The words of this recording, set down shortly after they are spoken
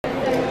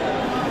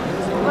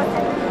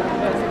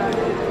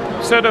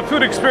So the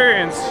food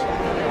experience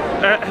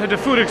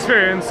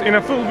in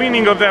a full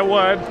meaning of that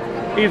word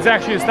is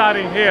actually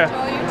starting here.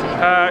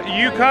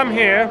 You come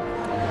here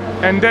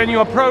and then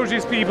you approach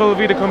these people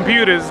with the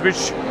computers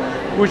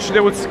which they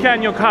would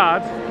scan your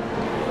card,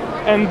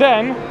 and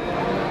then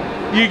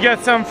you get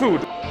some food.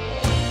 There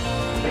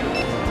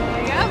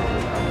you go.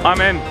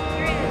 I'm in.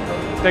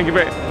 Thank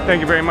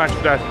you very much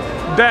for that.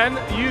 Then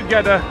you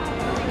get a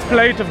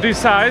plate of this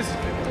size,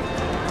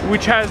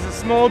 which has a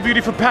small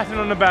beautiful pattern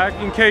on the back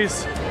in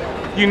case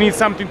you need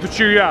something to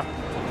cheer you up.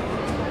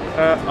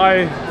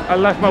 I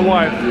left my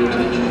wife.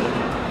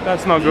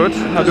 That's not good.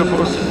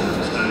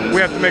 We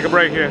have to make a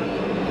break here.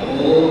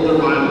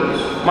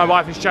 My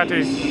wife is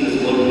chatty.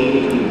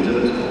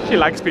 She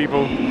likes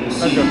people.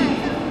 Let's go.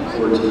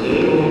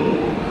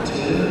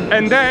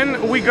 And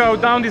then we go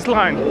down this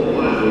line.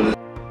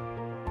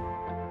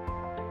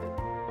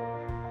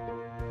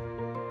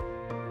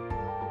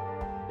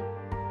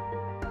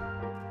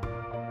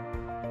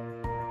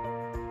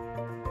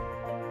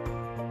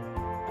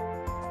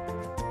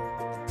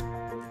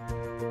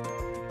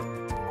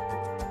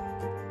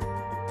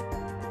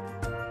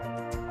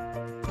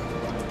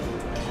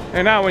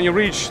 And now when you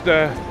reach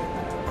the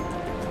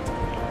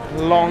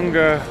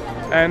longer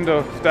end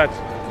of that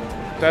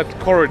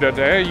corridor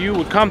there, you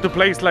would come to a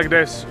place like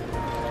this,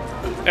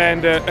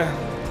 and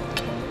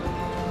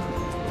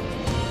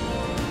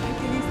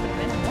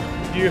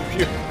you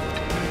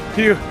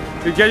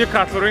get your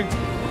cutlery.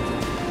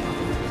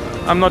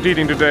 I'm not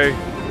eating today.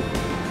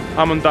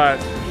 I'm on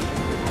diet.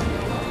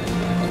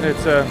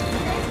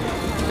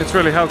 It's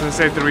really health and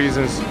safety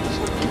reasons.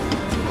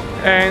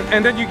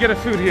 And then you get a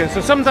food here.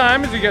 So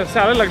sometimes you get a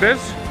salad like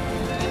this.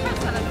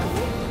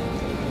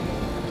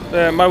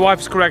 My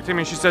wife's correcting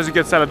me. She says you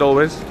get salad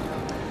always.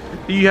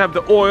 You have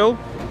the oil,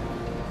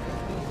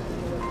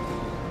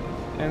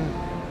 and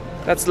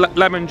that's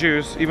lemon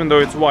juice, even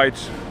though it's white.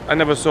 I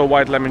never saw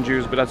white lemon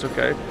juice, but that's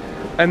okay.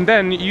 And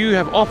then you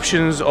have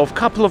options of a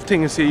couple of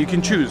things here you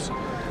can choose.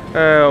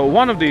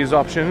 One of these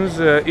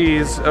options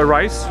is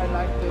rice.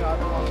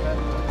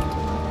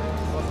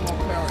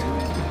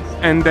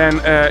 And then,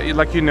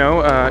 like you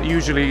know,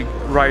 usually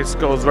rice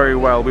goes very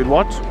well with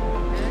what?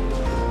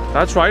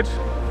 That's right,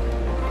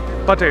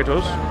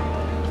 potatoes.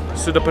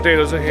 So the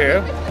potatoes are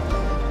here.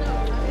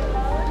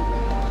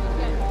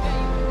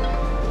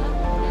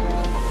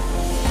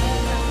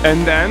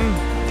 And then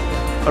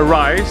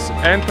rice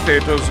and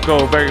potatoes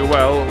go very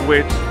well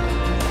with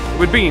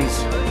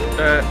beans.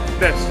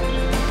 This.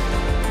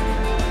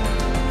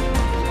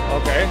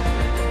 Okay.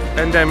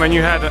 And then when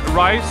you had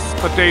rice,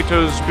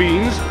 potatoes,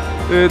 beans,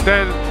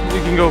 then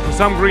you can go for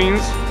some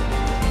greens,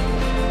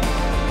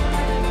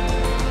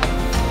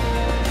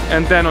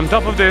 and then on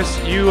top of this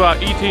you are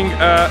eating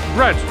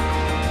bread,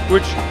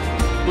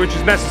 which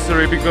is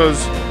necessary,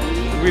 because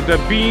with the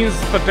beans,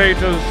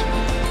 potatoes,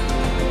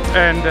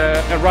 and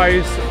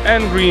rice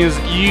and greens,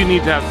 you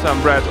need to have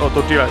some bread or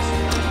tortillas.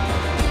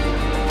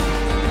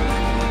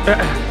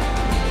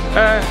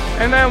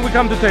 And then we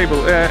come to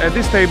table. At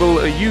this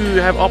table you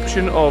have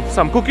option of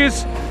some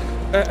cookies,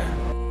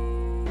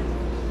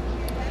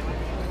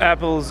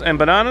 apples and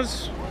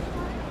bananas.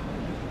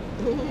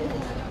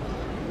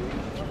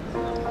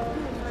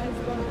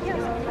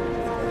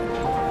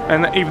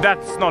 And if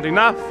that's not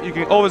enough, you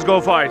can always go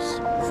for ice.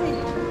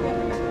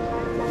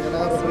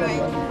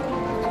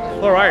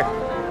 Alright.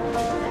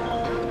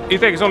 It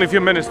takes only a few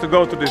minutes to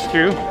go to this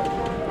queue.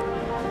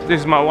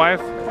 This is my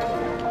wife.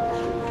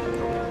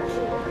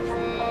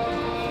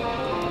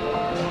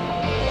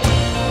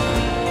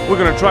 We're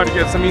gonna try to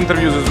get some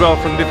interviews as well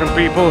from different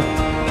people.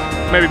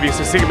 Maybe we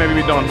succeed, maybe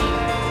we don't.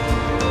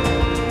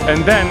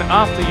 And then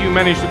after you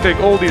manage to take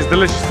all these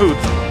delicious food,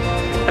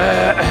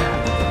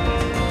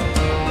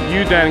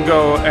 you then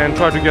go and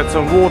try to get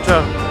some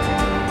water,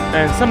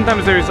 and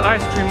sometimes there is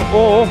ice cream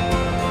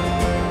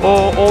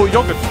or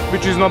yogurt,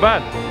 which is not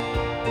bad.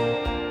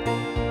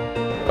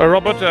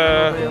 Robert,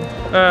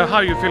 how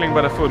are you feeling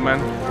about the food, man?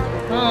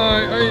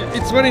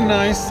 It's very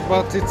nice,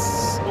 but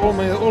it's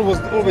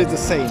always the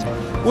same.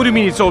 What do you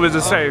mean it's always the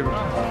same?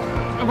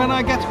 When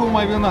I get home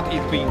I will not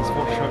eat beans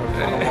for sure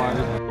for a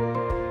while.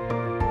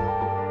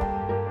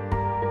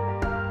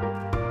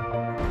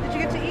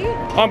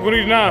 I'm gonna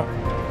eat now.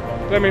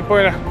 Let me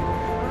point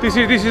out. This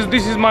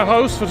is my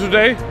host for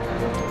today.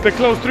 They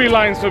closed 3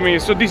 lines for me,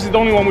 so this is the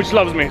only one which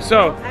loves me.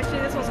 So actually,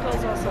 this one's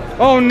closed also.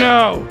 Oh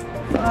no!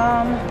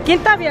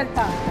 Quinta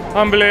abierta.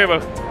 Unbelievable.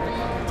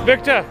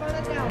 Victor,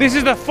 this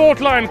is the 4th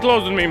line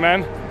closed on me,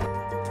 man.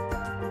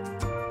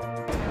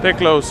 They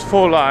closed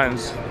 4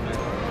 lines,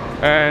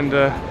 and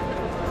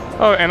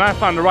oh, and I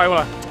found the right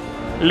one.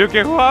 Look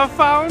at who I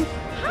found.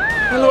 Hi.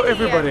 Hello,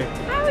 everybody.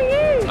 How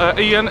are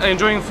you? Ian,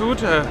 enjoying food?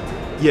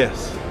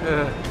 Yes.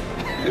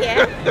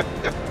 Yeah.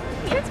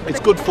 It's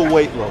good for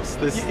weight loss.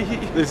 This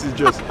is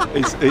just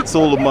it's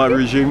all of my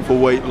regime for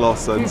weight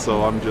loss, and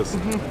so I'm just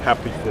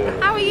happy for it.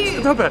 How are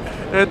you? Not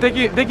bad.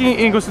 Taking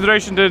in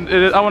consideration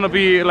that I want to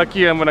be like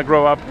Ian when I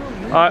grow up,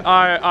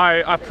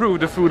 I approve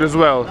the food as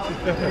well.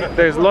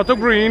 There's a lot of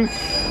green,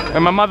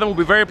 and my mother will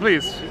be very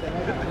pleased.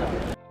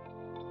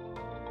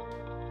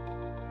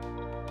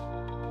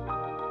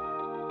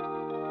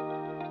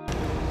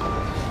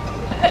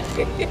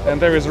 and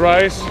there is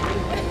rice,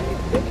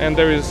 and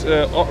there is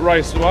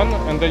rice 1,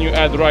 and then you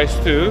add rice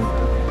 2,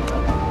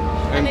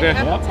 and then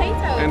add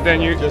potatoes. and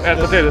then you add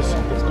potatoes.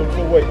 It's good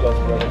for weight loss,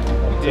 brother.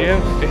 Yeah.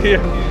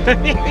 Yeah.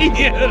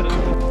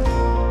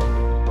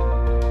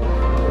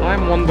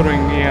 I'm wondering,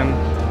 Ian,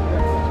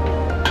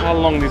 how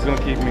long this is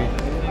gonna keep me.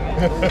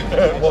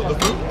 What, the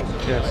food?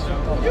 Yes.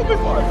 You'll be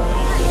fine.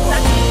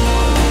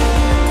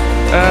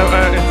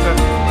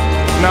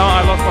 No,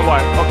 I lost my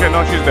wife. Okay,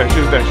 no, she's there.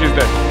 She's there. She's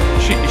there.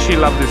 She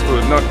loves this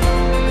food. No.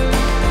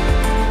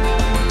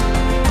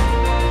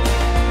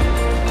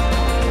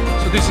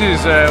 So this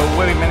is where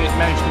we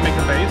managed to make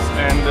a base,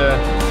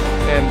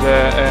 and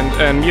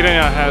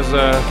Mirena has.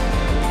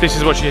 This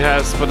is what she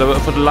has for the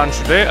lunch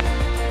today.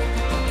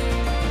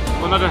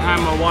 On the other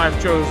hand, my wife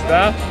chose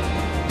that,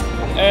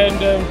 and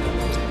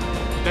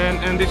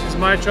this is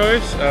my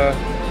choice.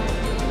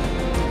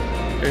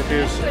 It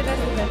is.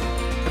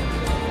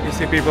 You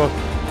see, people,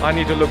 I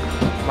need to look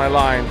my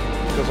line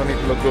because I need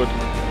to look good,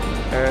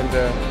 and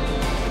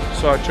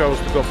so I chose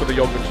to go for the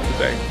yogurt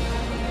today.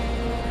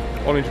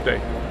 Only today.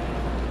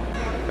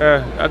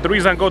 The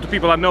reason I go to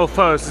people I know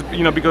first,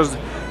 you know, because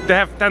they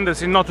have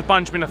tendency not to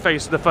punch me in the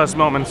face the first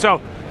moment. So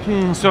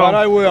But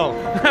I will.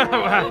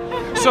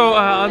 so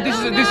this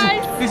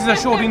is a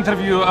short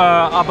interview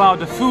about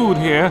the food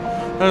here.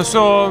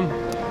 So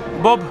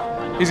Bob,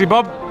 is he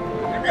Bob?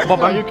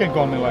 Bob, You can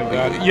call me like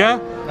that. yeah.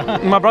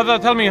 My brother,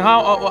 tell me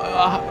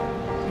how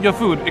your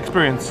food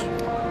experience.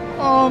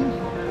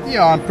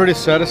 Yeah, I'm pretty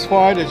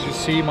satisfied. As you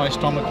see, my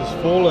stomach is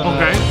full and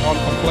Okay. not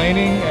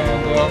complaining,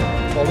 and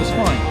all is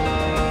fine.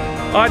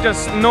 I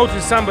just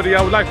noticed somebody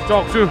I would like to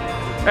talk to,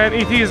 and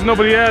it is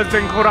nobody else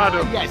than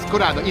Corrado. Yes,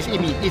 Corrado, it's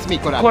me,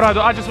 Corrado.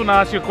 Corrado, I just want to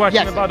ask you a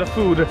question Yes. about the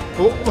food.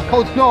 Oh,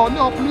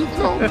 no, please,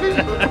 no, please.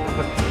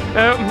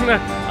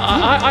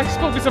 I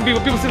spoke with some people.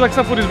 People say like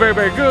some food is very,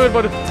 very good,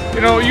 but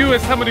you know, you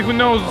as somebody who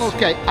knows.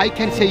 Okay, I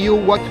can say you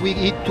what we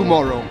eat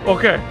tomorrow.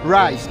 Okay.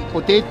 Rice,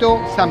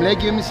 potato, some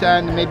legumes,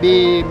 and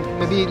maybe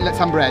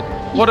some bread.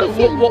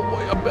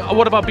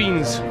 What about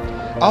beans?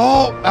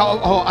 Oh,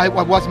 I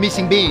was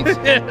missing beans.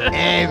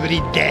 Every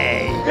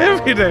day.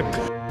 Every day.